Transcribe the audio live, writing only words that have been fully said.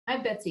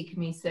I'm Betsy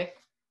Kmisik.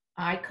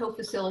 I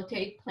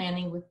co-facilitate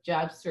planning with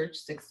job search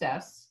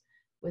success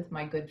with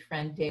my good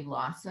friend Dave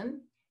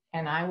Lawson,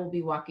 and I will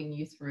be walking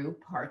you through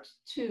part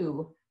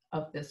 2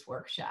 of this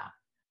workshop.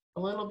 A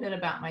little bit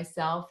about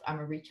myself. I'm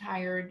a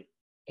retired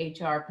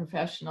HR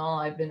professional.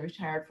 I've been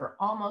retired for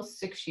almost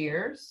 6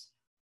 years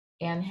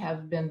and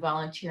have been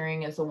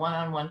volunteering as a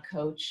one-on-one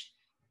coach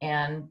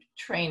and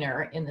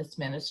trainer in this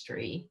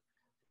ministry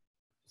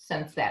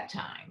since that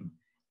time.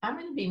 I'm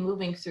going to be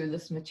moving through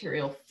this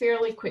material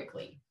fairly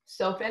quickly.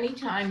 So if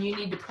anytime you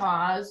need to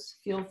pause,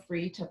 feel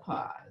free to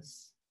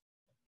pause.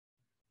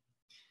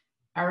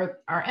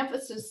 Our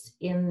emphasis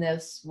in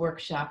this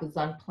workshop is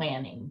on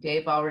planning.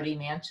 Dave already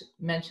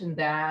mentioned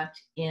that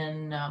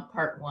in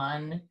part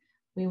 1.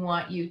 We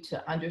want you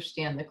to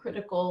understand the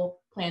critical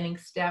planning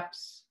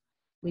steps.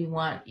 We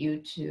want you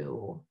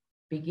to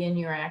begin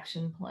your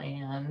action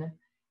plan.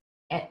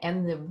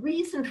 And the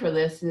reason for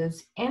this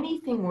is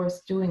anything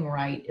worth doing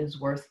right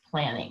is worth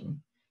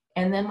planning.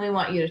 And then we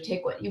want you to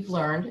take what you've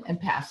learned and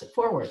pass it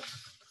forward.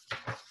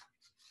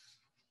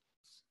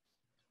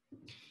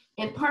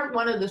 In part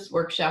 1 of this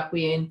workshop,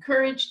 we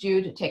encouraged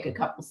you to take a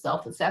couple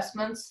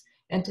self-assessments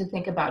and to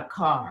think about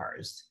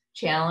CARs,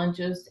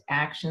 challenges,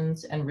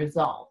 actions, and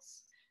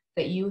results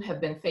that you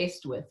have been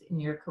faced with in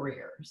your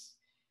careers.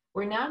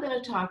 We're now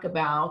going to talk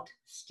about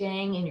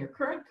staying in your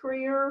current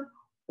career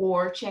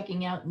or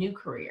checking out new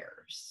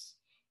careers.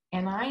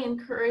 And I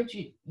encourage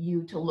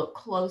you to look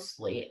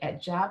closely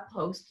at job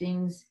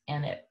postings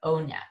and at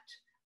ONET.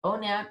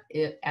 ONET,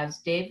 as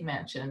Dave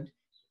mentioned,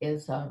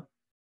 is a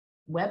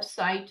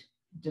website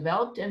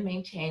developed and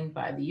maintained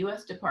by the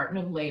U.S.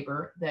 Department of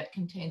Labor that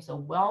contains a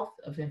wealth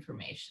of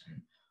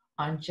information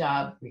on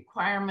job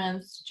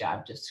requirements,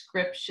 job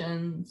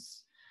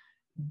descriptions.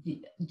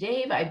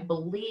 Dave, I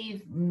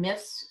believe,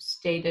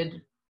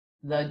 misstated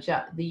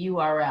the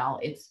URL.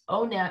 It's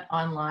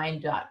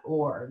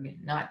onetonline.org,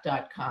 not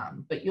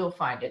 .com, but you'll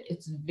find it.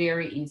 It's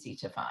very easy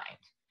to find.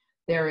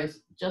 There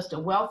is just a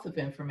wealth of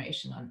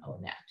information on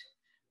ONET.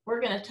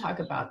 We're going to talk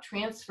about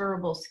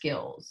transferable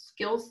skills,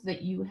 skills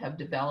that you have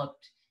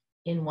developed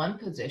in one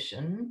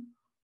position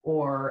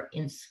or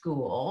in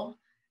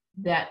school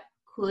that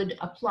could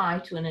apply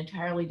to an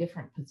entirely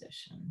different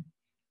position.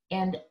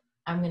 And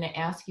I'm going to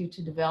ask you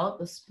to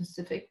develop a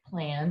specific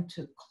plan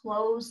to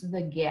close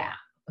the gap.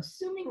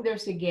 Assuming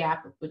there's a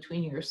gap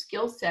between your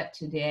skill set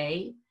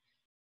today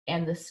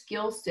and the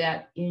skill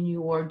set in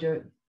your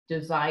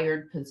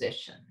desired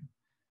position.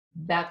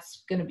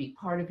 That's going to be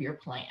part of your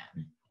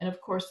plan. And of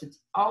course, it's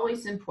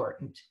always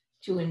important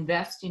to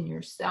invest in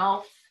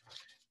yourself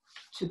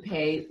to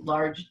pay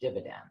large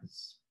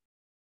dividends.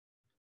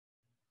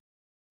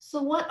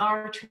 So what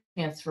are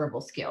transferable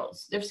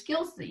skills? They're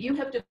skills that you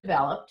have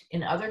developed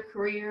in other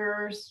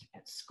careers,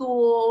 at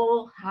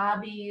school,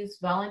 hobbies,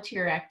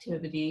 volunteer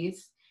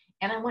activities.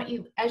 And I want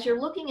you, as you're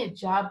looking at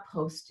job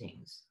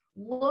postings,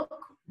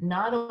 look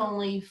not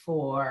only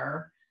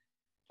for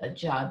the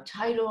job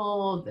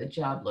title, the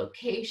job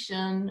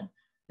location,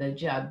 the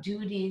job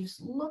duties,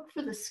 look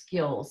for the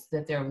skills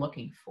that they're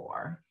looking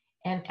for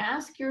and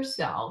ask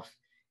yourself,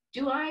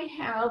 do I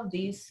have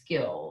these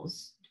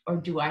skills or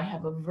do I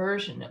have a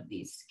version of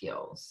these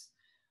skills?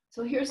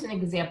 So here's an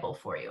example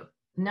for you.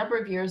 A number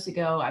of years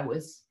ago, I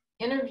was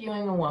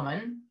interviewing a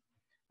woman,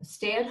 a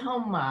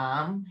stay-at-home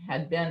mom,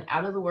 had been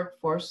out of the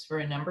workforce for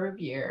a number of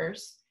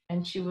years,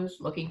 and she was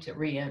looking to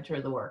re-enter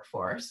the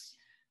workforce.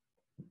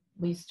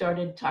 We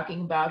started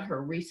talking about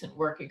her recent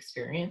work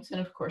experience,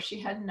 and of course she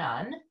had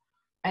none.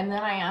 And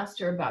then I asked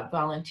her about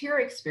volunteer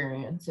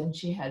experience, and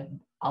she had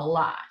a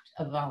lot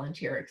of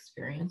volunteer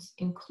experience,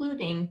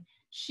 including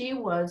she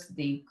was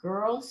the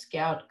Girl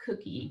Scout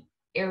cookie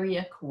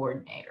area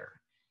coordinator.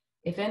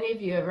 If any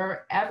of you have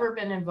ever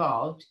been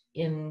involved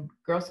in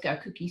Girl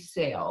Scout cookie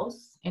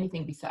sales,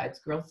 anything besides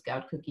Girl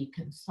Scout cookie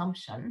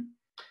consumption,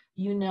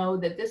 you know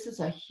that this is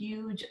a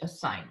huge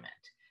assignment.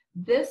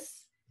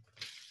 This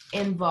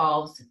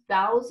involves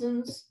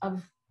thousands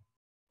of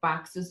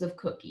boxes of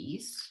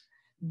cookies.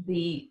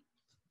 The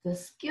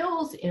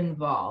skills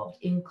involved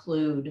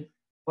include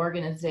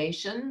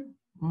organization,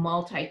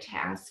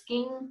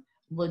 multitasking,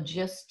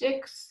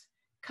 logistics,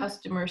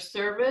 customer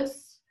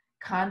service,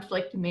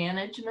 conflict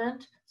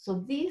management.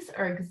 So these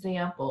are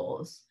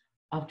examples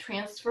of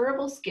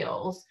transferable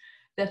skills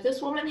that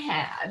this woman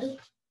had,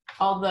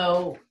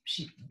 although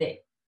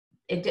it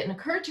didn't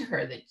occur to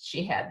her that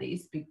she had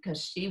these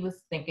because she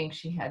was thinking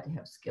she had to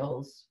have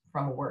skills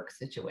from a work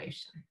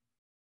situation.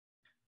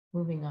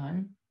 Moving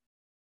on.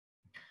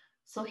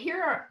 So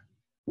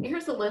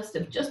here's a list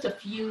of just a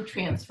few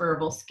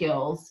transferable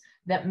skills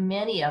that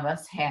many of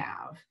us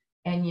have.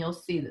 And you'll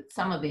see that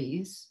some of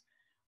these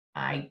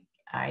I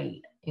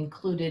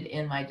included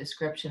in my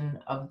description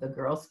of the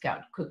Girl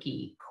Scout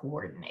cookie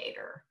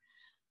coordinator.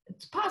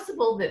 It's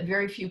possible that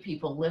very few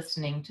people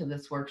listening to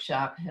this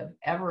workshop have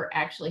ever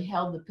actually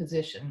held the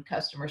position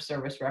customer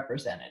service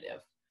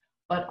representative,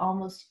 but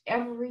almost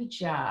every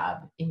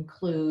job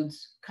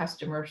includes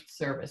customer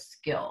service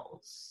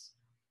skills.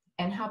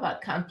 And how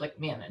about conflict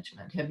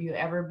management? Have you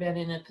ever been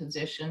in a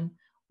position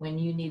when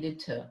you needed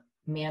to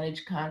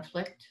manage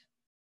conflict?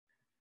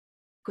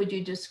 Could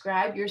you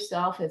describe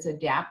yourself as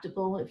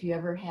adaptable if you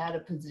ever had a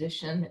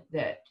position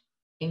that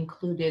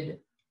included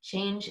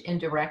change in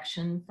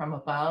direction from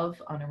above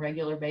on a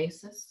regular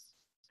basis?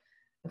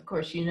 Of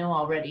course, you know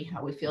already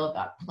how we feel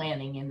about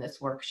planning in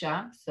this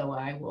workshop, so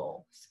I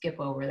will skip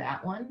over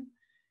that one.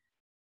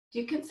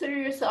 Do you consider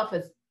yourself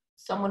as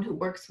someone who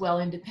works well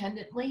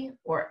independently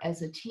or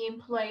as a team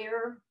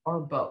player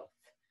or both?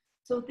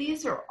 So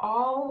these are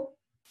all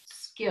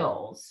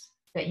skills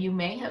that you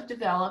may have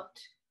developed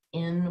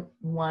in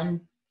one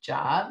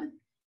job,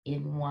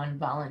 in one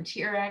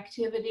volunteer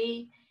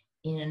activity,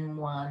 in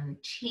one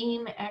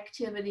team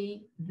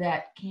activity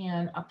that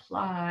can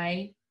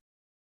apply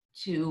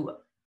to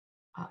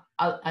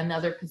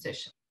another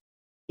position.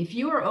 If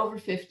you are over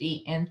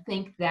 50 and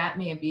think that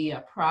may be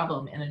a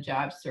problem in a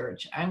job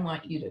search, I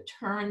want you to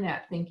turn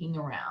that thinking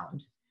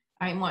around.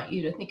 I want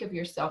you to think of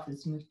yourself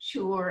as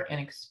mature and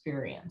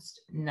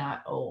experienced,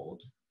 not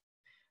old.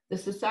 The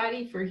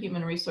Society for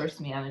Human Resource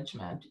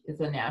Management is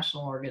a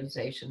national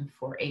organization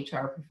for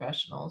HR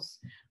professionals.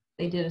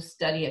 They did a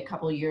study a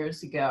couple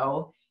years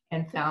ago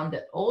and found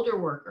that older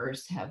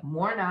workers have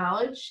more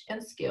knowledge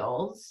and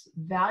skills,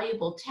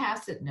 valuable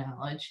tacit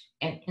knowledge,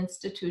 and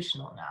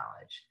institutional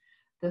knowledge.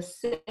 The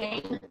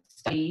same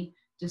study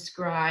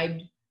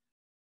described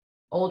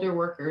older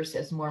workers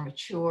as more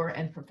mature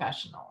and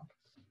professional.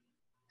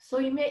 So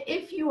you may,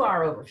 if you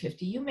are over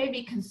 50, you may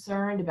be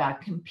concerned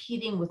about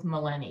competing with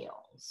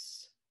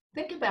millennials.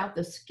 Think about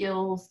the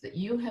skills that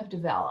you have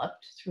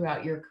developed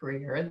throughout your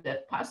career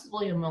that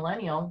possibly a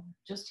millennial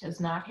just has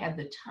not had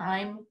the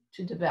time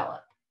to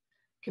develop.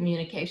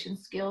 Communication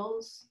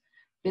skills,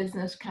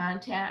 business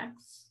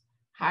contacts,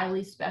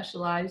 highly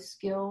specialized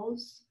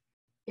skills.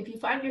 If you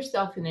find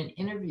yourself in an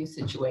interview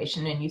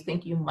situation and you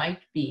think you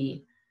might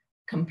be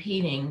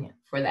competing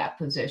for that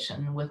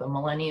position with a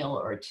millennial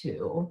or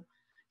two,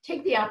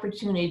 take the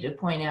opportunity to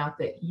point out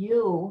that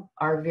you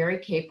are very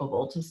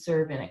capable to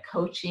serve in a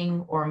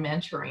coaching or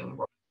mentoring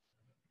role.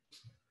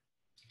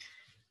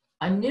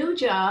 A new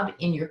job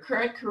in your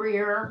current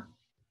career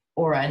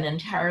or an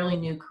entirely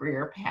new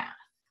career path,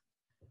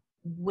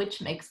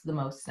 which makes the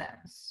most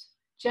sense?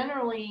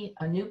 Generally,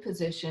 a new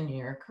position in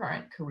your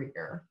current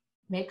career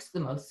makes the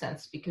most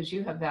sense because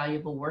you have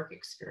valuable work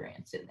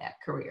experience in that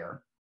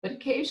career. But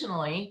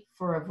occasionally,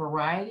 for a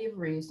variety of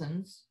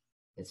reasons,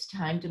 it's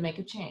time to make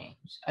a change,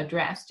 a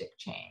drastic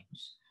change.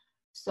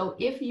 So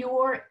if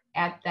you're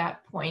at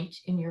that point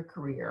in your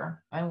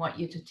career, I want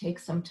you to take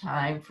some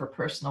time for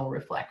personal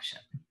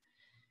reflection.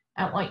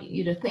 I want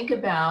you to think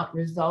about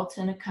results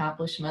and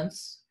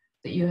accomplishments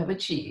that you have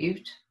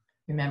achieved.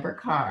 Remember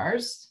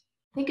cars.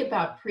 Think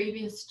about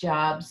previous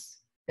jobs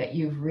that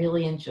you've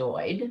really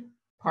enjoyed,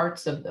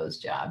 parts of those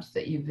jobs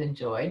that you've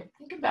enjoyed.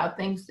 Think about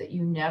things that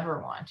you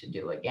never want to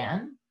do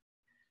again.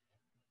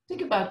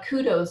 Think about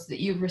kudos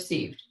that you've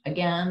received.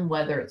 Again,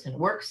 whether it's in a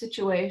work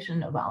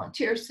situation, a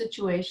volunteer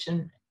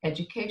situation,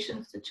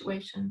 education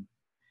situation.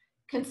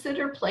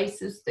 Consider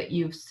places that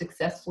you've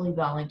successfully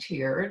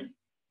volunteered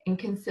and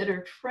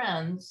consider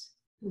friends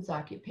whose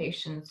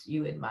occupations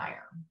you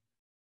admire.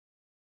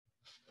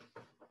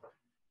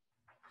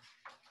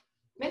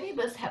 Many of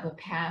us have a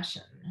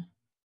passion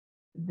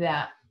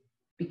that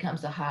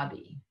becomes a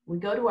hobby. We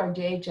go to our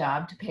day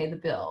job to pay the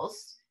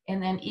bills,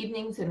 and then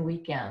evenings and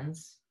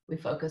weekends, we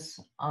focus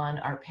on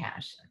our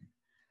passion.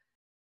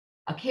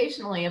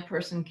 Occasionally, a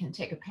person can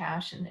take a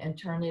passion and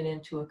turn it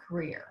into a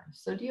career.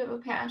 So do you have a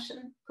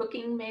passion?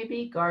 Cooking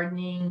maybe,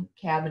 gardening,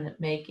 cabinet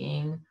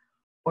making,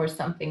 or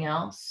something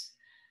else?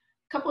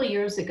 A couple of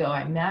years ago,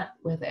 I met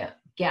with a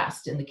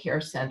guest in the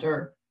care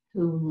center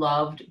who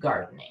loved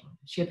gardening.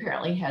 She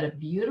apparently had a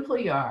beautiful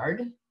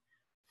yard.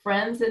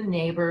 Friends and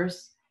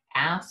neighbors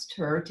asked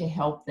her to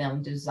help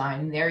them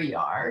design their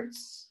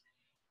yards.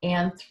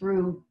 And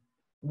through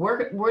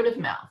word of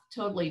mouth,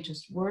 totally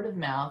just word of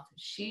mouth,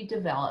 she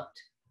developed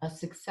a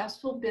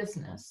successful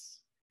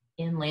business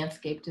in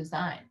landscape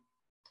design.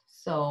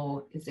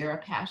 So is there a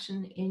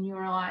passion in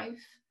your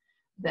life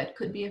that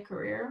could be a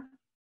career?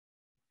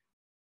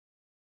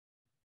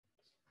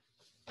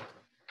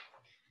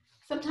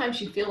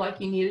 Sometimes you feel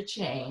like you need a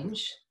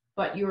change,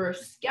 but you're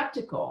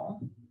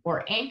skeptical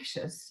or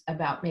anxious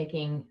about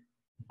making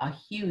a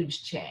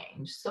huge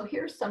change. So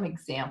here's some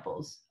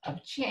examples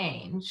of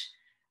change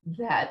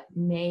that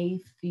may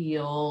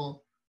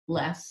feel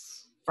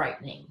less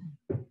frightening.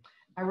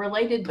 A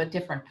related but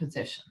different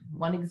position.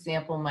 One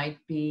example might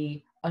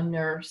be a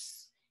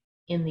nurse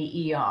in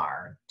the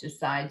ER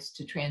decides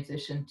to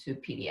transition to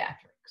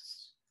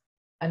pediatrics.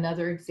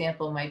 Another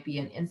example might be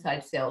an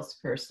inside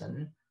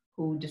salesperson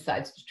who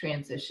decides to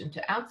transition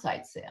to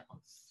outside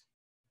sales.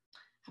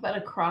 How about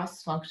a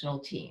cross-functional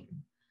team?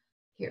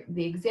 Here,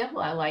 the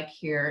example I like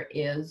here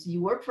is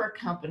you work for a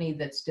company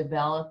that's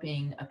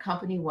developing a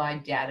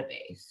company-wide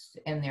database,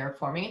 and they're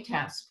forming a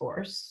task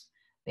force.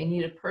 They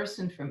need a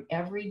person from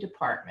every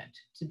department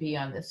to be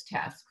on this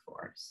task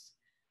force.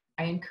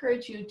 I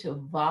encourage you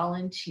to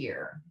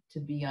volunteer to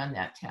be on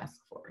that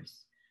task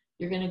force.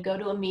 You're going to go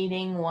to a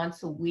meeting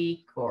once a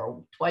week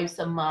or twice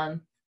a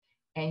month,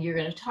 and you're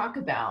going to talk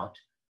about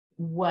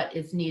what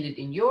is needed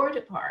in your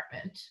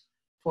department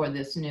for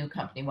this new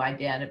company-wide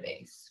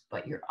database.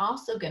 But you're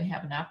also going to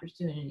have an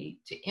opportunity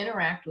to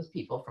interact with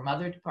people from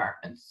other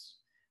departments,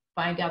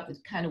 find out the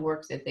kind of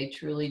work that they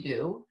truly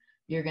do.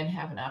 You're going to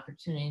have an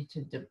opportunity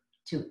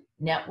to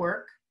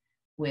network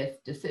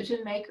with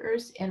decision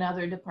makers in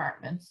other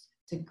departments.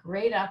 It's a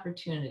great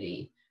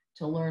opportunity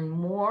to learn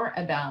more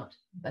about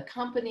the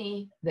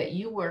company that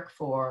you work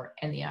for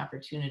and the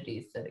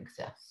opportunities that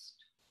exist.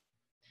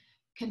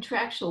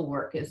 Contractual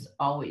work is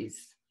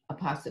always a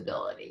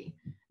possibility.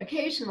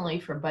 Occasionally,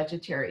 for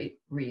budgetary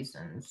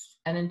reasons,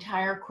 an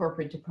entire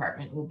corporate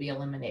department will be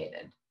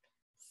eliminated.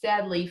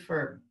 Sadly,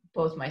 for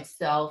both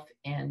myself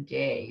and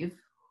Dave,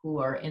 who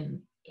are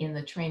in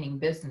the training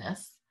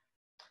business,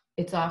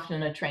 it's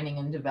often a training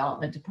and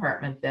development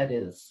department that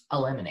is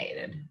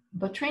eliminated.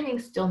 But training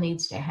still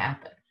needs to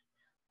happen.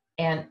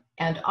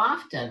 And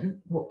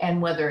often,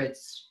 and whether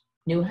it's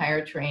new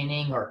hire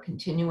training or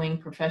continuing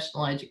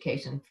professional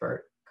education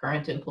for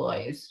current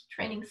employees,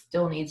 training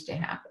still needs to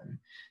happen.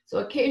 So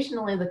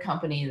occasionally the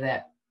company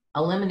that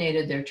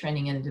eliminated their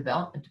training and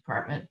development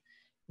department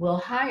will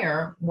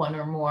hire one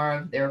or more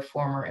of their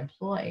former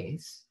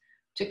employees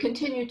to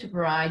continue to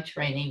provide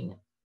training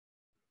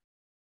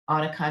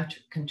on a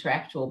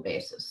contractual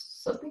basis.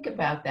 So think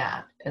about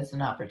that as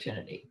an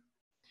opportunity.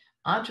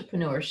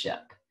 Entrepreneurship.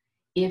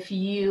 If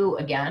you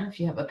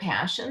have a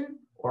passion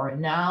or a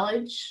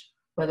knowledge,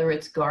 whether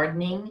it's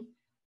gardening,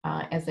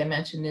 as I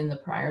mentioned in the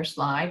prior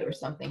slide, or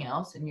something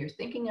else, and you're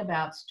thinking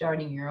about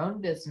starting your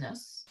own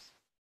business,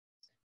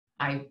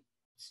 I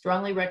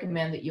strongly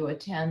recommend that you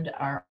attend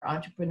our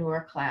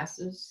entrepreneur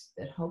classes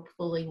that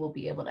hopefully will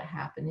be able to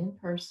happen in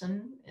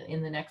person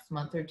in the next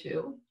month or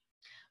two.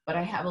 But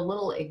I have a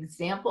little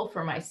example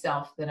for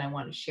myself that I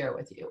want to share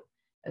with you.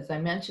 As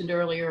I mentioned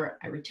earlier,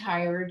 I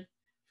retired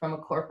from a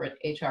corporate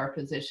HR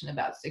position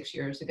about 6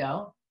 years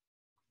ago,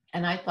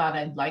 and I thought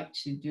I'd like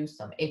to do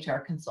some HR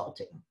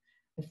consulting.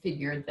 I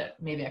figured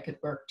that maybe I could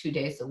work 2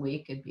 days a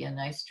week. It'd be a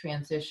nice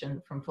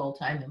transition from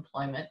full-time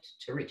employment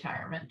to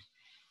retirement.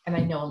 And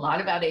I know a lot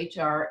about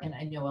HR, and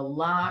I know a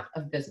lot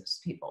of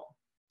business people.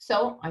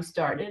 So I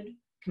started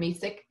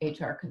Kamesic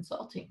HR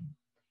Consulting.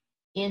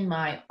 In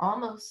my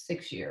almost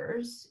 6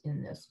 years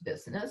in this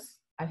business,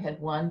 I've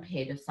had one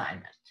paid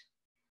assignment.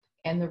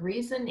 And the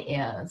reason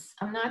is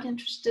I'm not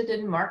interested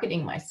in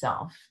marketing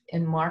myself,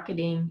 and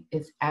marketing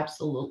is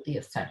absolutely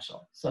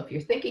essential. So if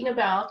you're thinking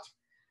about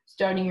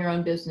starting your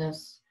own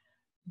business,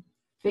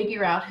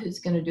 figure out who's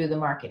going to do the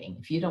marketing.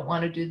 If you don't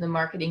want to do the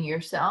marketing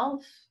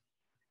yourself,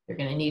 you're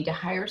going to need to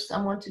hire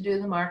someone to do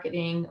the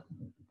marketing.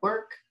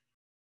 Work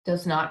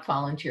does not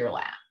fall into your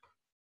lap.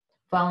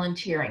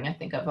 Volunteering, I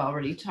think I've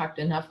already talked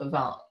enough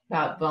about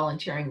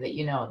volunteering that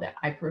you know that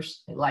I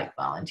personally like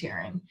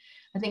volunteering.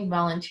 I think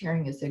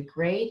volunteering is a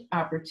great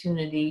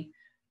opportunity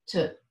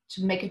to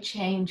make a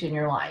change in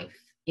your life.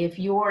 If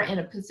you're in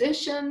a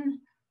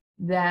position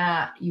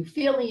that you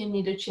feel you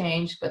need a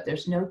change, but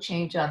there's no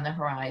change on the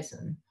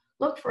horizon,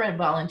 look for a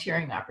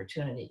volunteering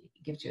opportunity.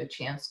 It gives you a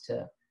chance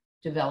to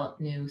develop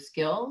new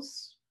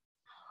skills,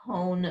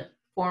 hone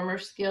former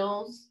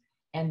skills,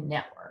 and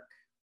network.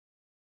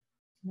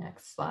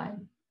 Next slide.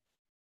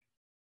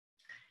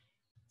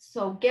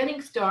 So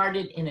getting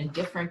started in a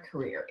different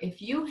career. If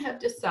you have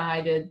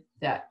decided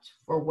that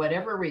for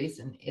whatever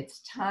reason,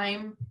 it's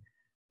time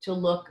to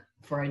look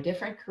for a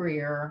different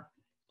career,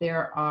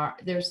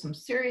 there's some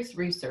serious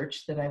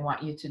research that I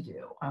want you to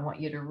do. I want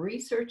you to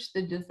research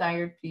the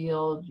desired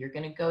field. You're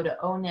going to go to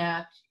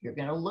ONET. You're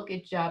going to look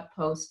at job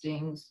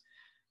postings.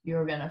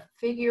 You're going to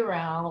figure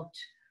out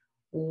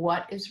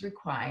what is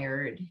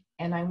required.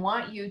 And I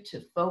want you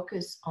to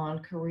focus on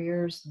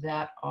careers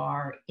that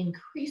are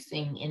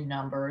increasing in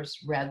numbers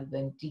rather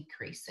than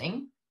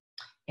decreasing.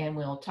 And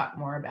we'll talk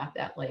more about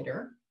that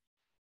later.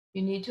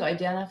 You need to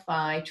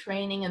identify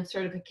training and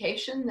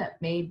certification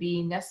that may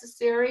be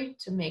necessary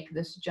to make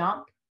this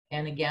jump.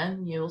 And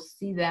again, you'll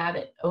see that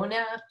at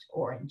ONET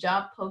or in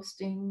job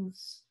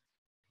postings.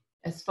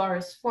 As far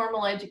as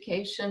formal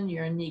education,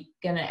 you're need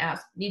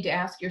to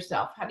ask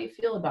yourself, how do you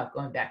feel about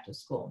going back to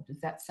school?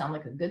 Does that sound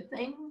like a good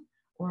thing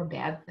or a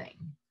bad thing?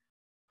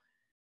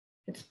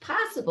 It's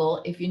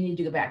possible, if you need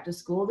to go back to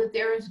school, that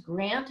there is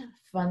grant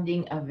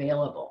funding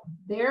available.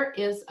 There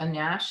is a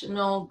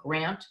national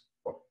grant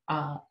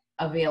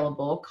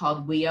available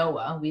called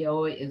WIOA.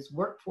 WIOA is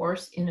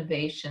Workforce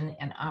Innovation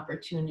and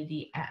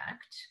Opportunity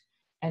Act,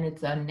 and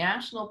it's a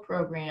national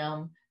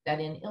program that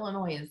in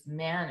Illinois is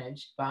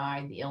managed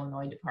by the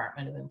Illinois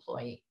Department of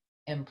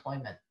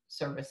Employment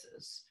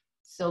Services.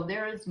 So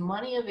there is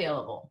money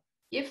available.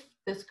 If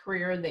this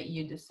career that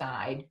you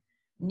decide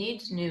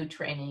needs new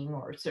training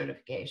or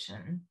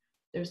certification,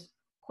 there's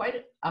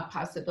quite a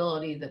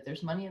possibility that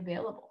there's money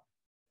available.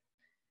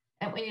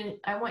 And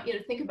I want you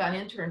to think about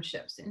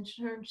internships.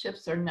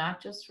 Internships are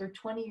not just for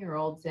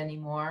 20-year-olds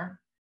anymore.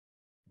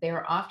 They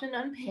are often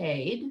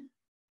unpaid,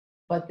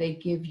 but they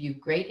give you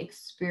great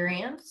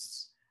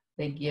experience.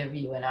 They give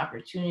you an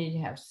opportunity to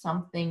have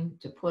something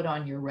to put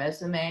on your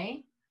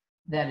resume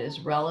that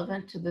is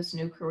relevant to this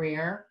new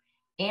career,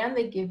 and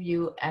they give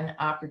you an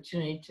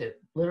opportunity to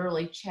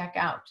literally check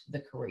out the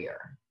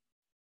career.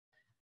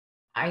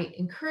 I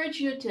encourage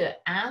you to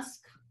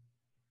ask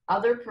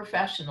other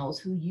professionals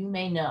who you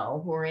may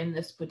know who are in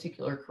this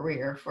particular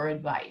career for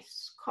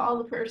advice. Call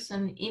the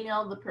person,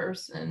 email the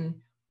person,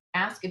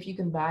 ask if you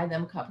can buy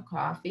them a cup of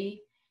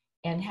coffee,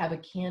 and have a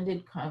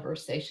candid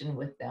conversation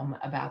with them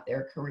about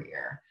their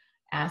career,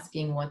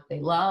 asking what they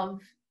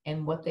love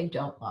and what they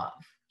don't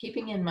love,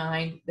 keeping in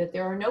mind that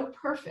there are no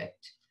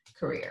perfect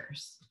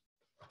careers.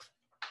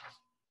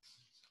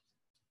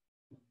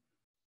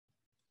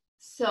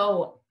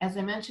 So, as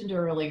I mentioned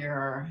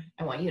earlier,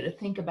 I want you to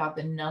think about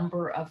the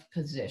number of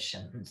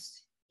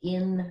positions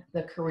in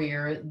the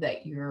career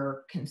that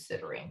you're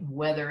considering,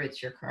 whether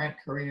it's your current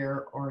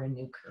career or a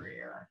new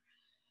career.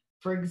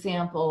 For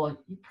example,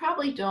 you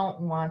probably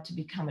don't want to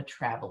become a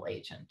travel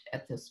agent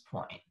at this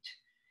point.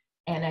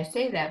 And I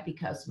say that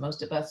because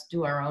most of us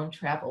do our own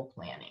travel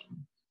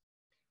planning.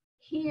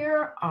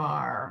 Here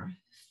are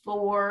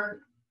 4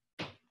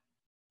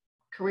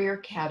 career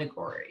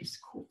categories,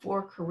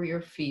 4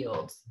 career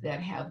fields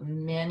that have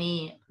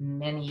many,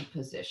 many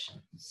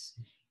positions.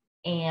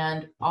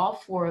 And all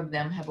 4 of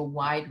them have a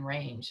wide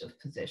range of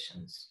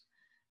positions.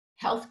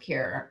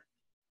 Healthcare,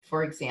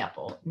 for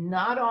example,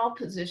 not all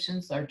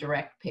positions are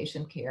direct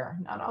patient care.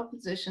 Not all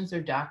positions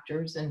are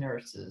doctors and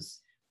nurses.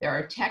 There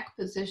are tech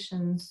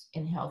positions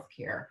in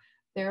healthcare.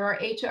 There are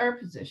HR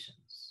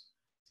positions,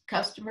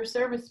 customer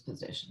service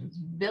positions,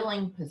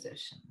 billing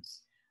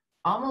positions.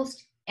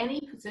 Almost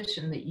any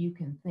position that you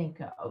can think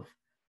of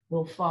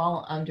will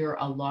fall under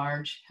a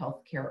large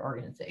healthcare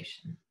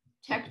organization.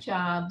 Tech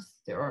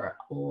jobs, there are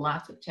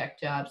lots of tech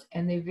jobs,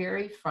 and they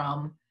vary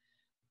from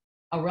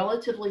a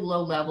relatively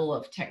low level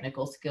of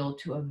technical skill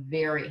to a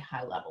very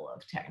high level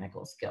of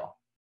technical skill.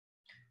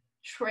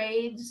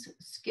 Trades,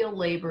 skilled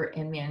labor,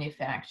 and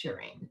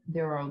manufacturing.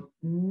 There are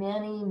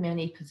many,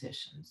 many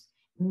positions.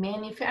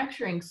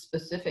 Manufacturing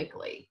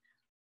specifically,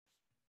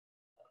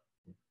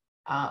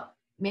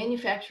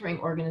 manufacturing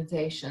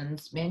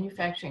organizations,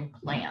 manufacturing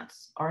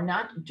plants are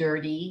not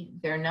dirty.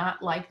 They're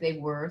not like they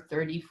were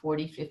 30,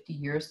 40, 50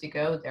 years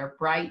ago. They're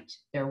bright,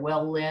 they're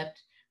well lit,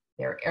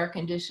 they're air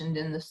conditioned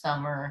in the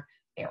summer,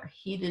 they're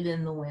heated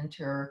in the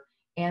winter,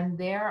 and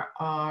there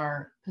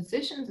are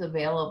positions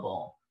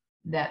available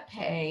that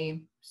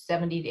pay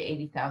 $70,000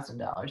 to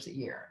 $80,000 a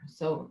year.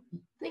 So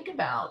think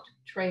about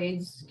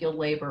trades, skilled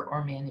labor,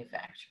 or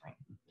manufacturing.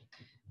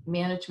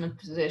 Management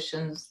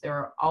positions, there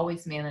are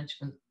always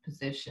management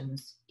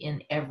positions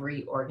in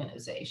every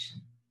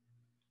organization.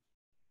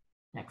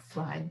 Next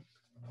slide.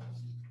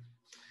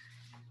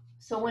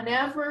 So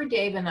whenever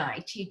Dave and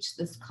I teach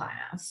this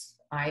class,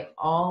 I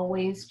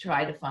always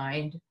try to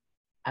find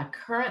a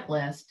current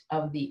list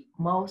of the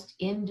most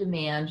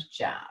in-demand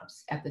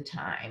jobs at the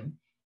time.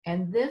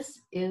 And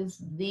this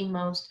is the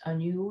most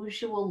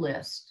unusual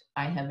list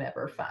I have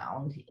ever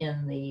found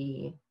in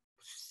the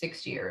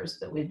 6 years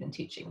that we've been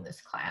teaching this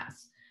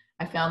class.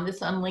 I found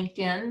this on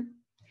LinkedIn.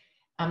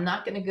 I'm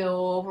not going to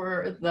go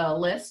over the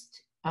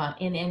list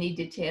in any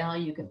detail.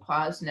 You can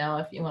pause now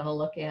if you want to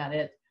look at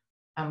it.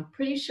 I'm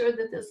pretty sure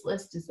that this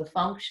list is a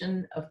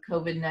function of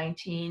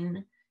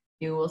COVID-19.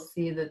 You will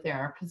see that there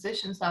are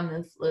positions on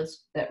this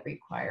list that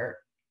require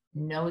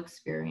no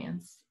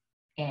experience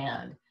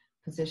and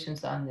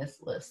positions on this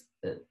list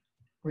that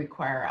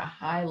require a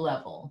high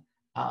level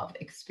of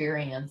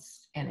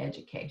experience and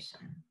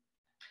education.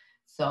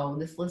 So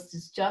this list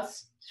is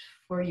just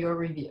for your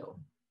review.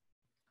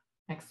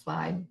 Next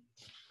slide.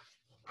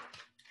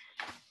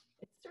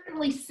 It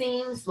certainly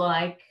seems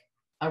like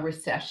a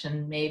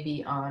recession may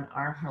be on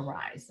our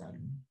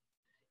horizon.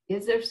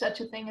 Is there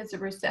such a thing as a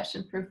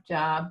recession-proof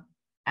job?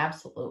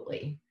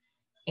 Absolutely.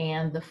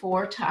 And the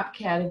 4 top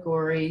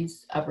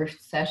categories of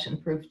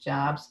recession-proof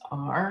jobs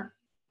are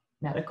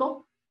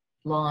medical,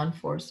 law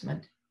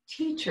enforcement,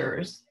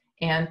 teachers,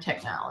 and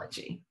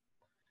technology.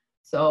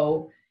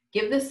 So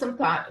give this some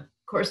thought. Of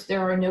course,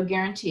 there are no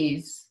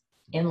guarantees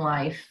in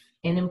life,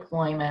 in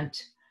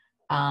employment,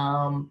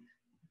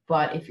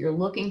 but if you're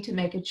looking to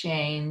make a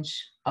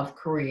change of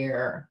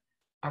career,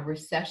 a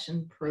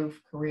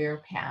recession-proof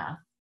career path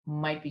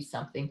might be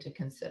something to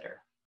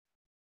consider.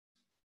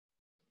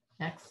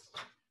 Next.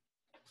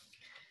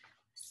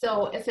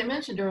 So as I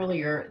mentioned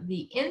earlier,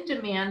 the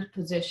in-demand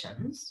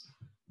positions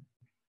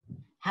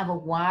have a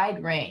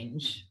wide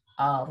range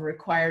of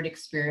required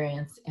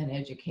experience and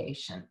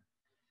education.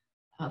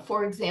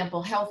 For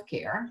example,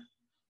 healthcare.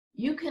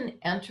 You can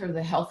enter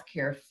the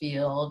healthcare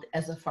field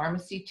as a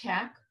pharmacy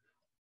tech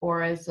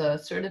or as a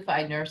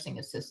certified nursing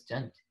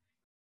assistant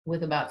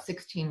with about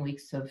 16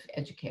 weeks of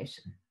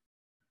education.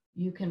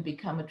 You can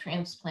become a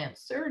transplant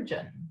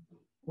surgeon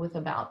with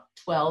about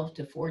 12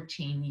 to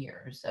 14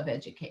 years of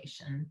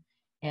education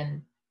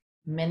and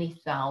many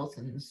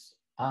thousands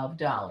of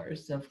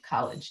dollars of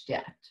college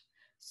debt.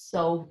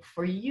 So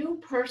for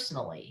you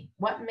personally,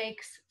 what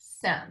makes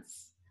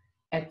sense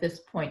at this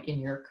point in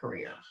your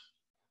career?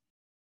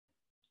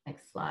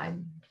 Next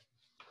slide.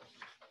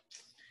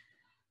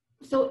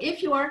 So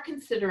if you are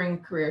considering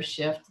career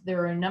shift,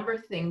 there are a number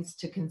of things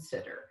to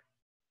consider.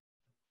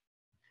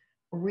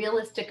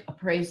 Realistic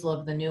appraisal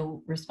of the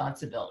new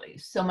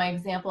responsibilities. So my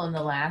example in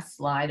the last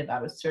slide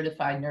about a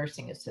certified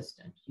nursing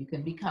assistant, you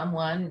can become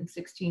one in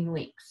 16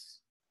 weeks.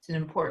 It's an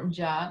important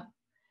job.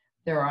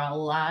 There are a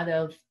lot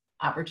of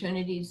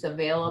opportunities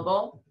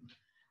available.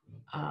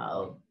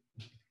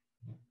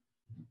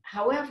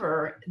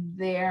 However,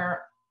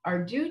 there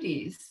are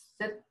duties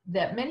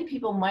that many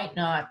people might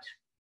not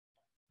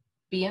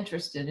be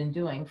interested in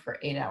doing for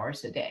 8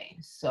 hours a day.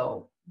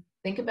 So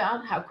think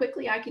about how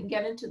quickly I can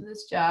get into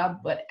this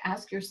job, but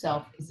ask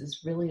yourself, is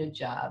this really a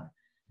job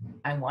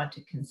I want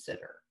to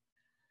consider?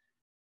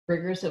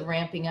 Rigors of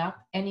ramping up.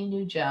 Any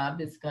new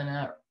job is going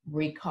to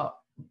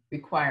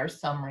require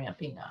some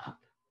ramping up.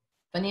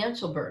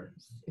 Financial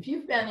burdens. If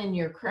you've been in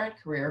your current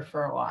career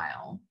for a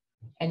while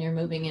and you're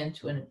moving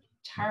into an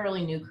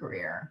entirely new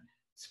career,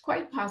 it's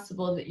quite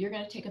possible that you're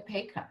going to take a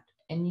pay cut,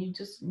 and you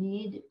just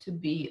need to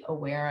be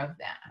aware of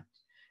that.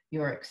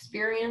 Your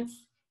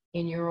experience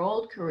in your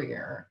old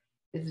career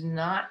is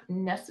not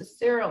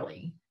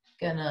necessarily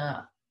going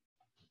to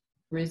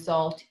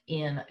result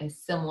in a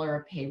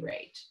similar pay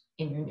rate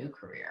in your new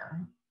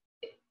career.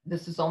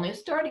 This is only a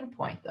starting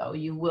point, though.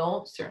 You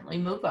will certainly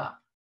move up.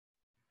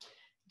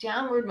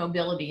 Downward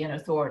mobility and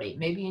authority.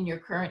 Maybe in your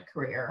current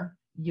career,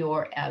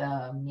 you're at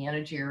a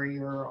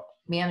managerial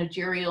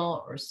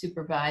or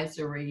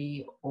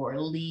supervisory or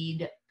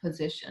lead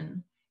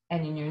position.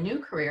 And in your new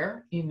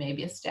career, you may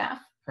be a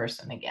staff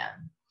person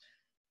again.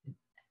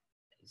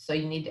 So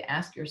you need to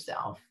ask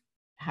yourself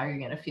how you're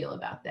going to feel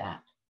about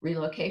that.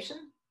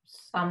 Relocation.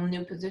 Some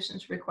new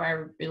positions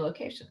require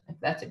relocation. If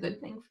that's a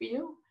good thing for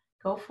you,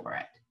 go for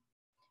it.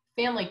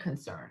 Family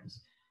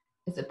concerns.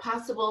 Is it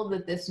possible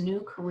that this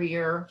new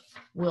career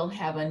will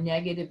have a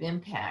negative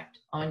impact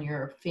on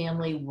your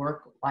family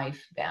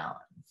work-life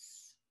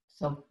balance?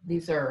 So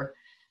these are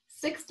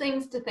 6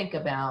 things to think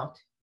about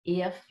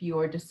if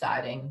you're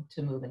deciding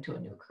to move into a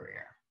new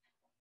career.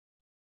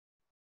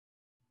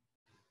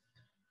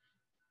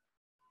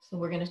 So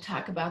we're going to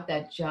talk about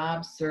that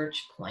job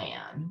search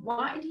plan.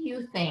 Why do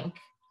you think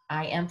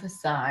I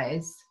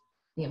emphasize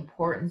the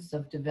importance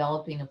of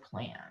developing a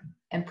plan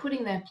and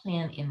putting that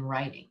plan in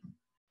writing?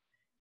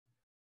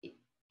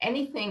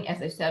 Anything,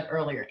 as I said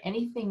earlier,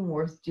 anything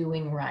worth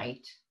doing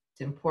right, it's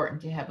important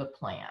to have a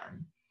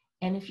plan.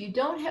 And if you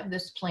don't have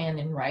this plan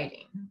in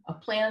writing, a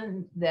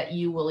plan that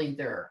you will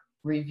either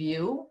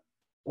review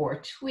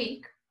or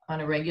tweak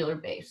on a regular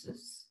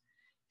basis,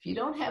 if you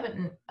don't have it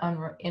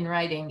in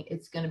writing,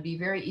 it's going to be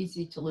very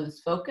easy to lose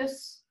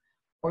focus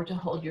or to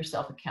hold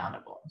yourself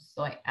accountable.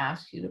 So I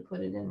ask you to put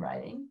it in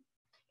writing.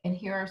 And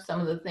here are some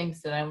of the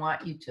things that I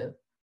want you to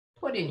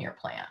put in your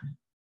plan.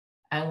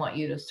 I want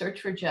you to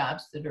search for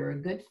jobs that are a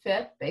good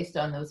fit based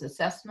on those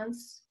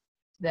assessments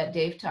that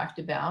Dave talked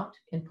about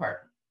in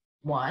part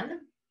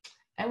 1.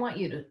 I want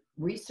you to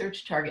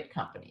research target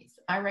companies.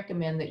 I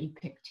recommend that you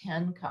pick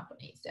 10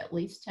 companies, at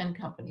least 10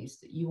 companies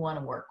that you want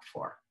to work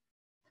for.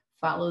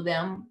 Follow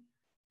them,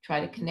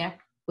 try to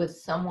connect with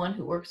someone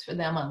who works for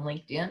them on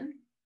LinkedIn.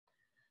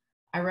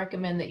 I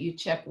recommend that you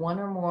check 1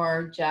 or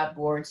more job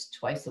boards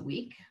twice a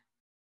week.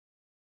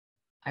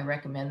 I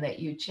recommend that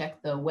you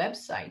check the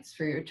websites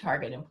for your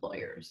target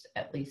employers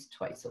at least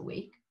twice a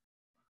week.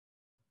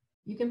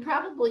 You can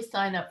probably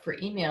sign up for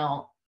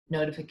email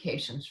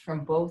notifications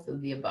from both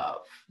of the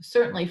above,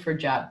 certainly for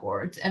job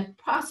boards and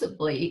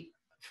possibly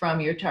from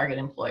your target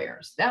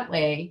employers. That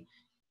way,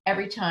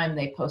 every time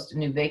they post a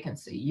new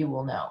vacancy, you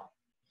will know.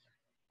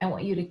 I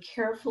want you to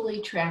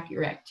carefully track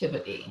your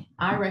activity.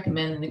 I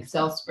recommend an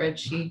Excel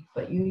spreadsheet,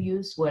 but you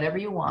use whatever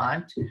you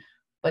want.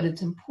 But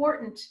it's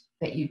important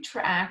that you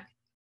track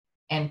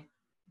and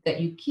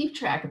that you keep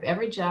track of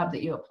every job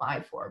that you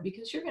apply for,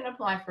 because you're going to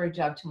apply for a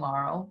job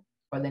tomorrow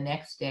or the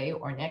next day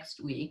or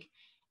next week,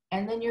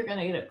 and then you're going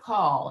to get a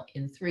call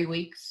in 3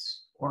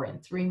 weeks or in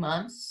 3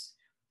 months,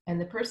 and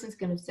the person's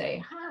going to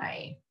say,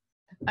 "Hi,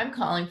 I'm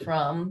calling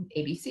from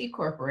ABC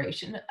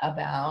Corporation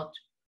about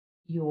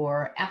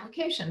your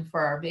application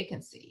for our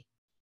vacancy."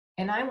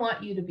 And I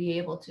want you to be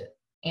able to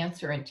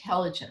answer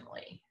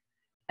intelligently,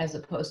 as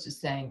opposed to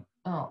saying,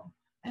 "Oh,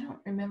 I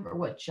don't remember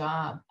what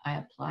job I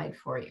applied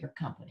for at your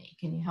company.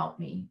 Can you help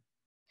me?"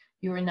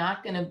 You are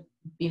not going to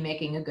be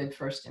making a good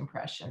first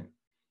impression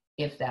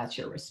if that's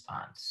your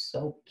response.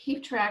 So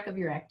keep track of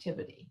your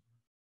activity.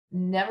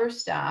 Never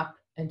stop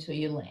until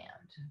you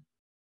land.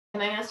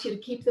 And I ask you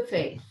to keep the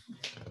faith.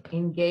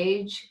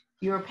 Engage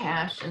your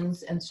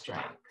passions and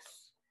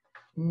strengths.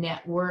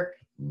 Network.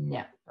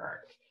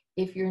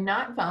 If you're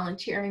not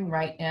volunteering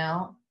right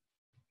now,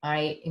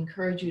 I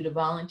encourage you to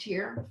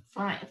volunteer.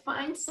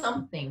 Find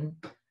something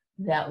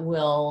that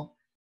will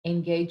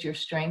engage your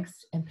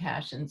strengths and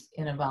passions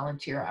in a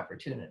volunteer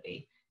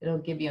opportunity. It'll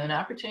give you an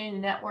opportunity to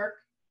network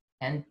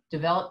and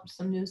develop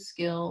some new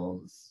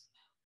skills.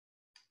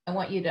 I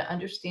want you to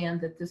understand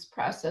that this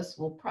process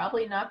will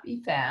probably not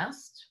be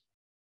fast.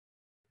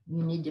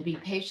 You need to be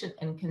patient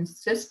and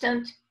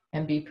consistent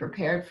and be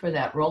prepared for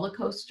that roller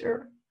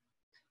coaster,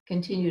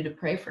 continue to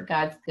pray for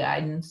God's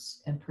guidance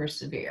and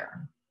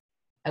persevere.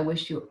 I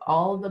wish you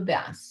all the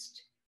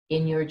best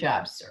in your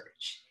job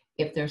search.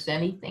 If there's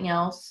anything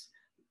else,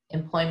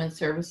 employment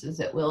services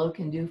that Willow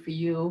can do for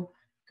you,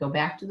 go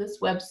back to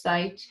this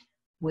website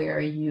where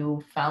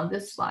you found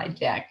this slide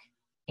deck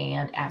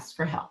and ask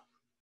for help.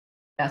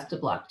 Best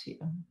of luck to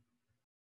you.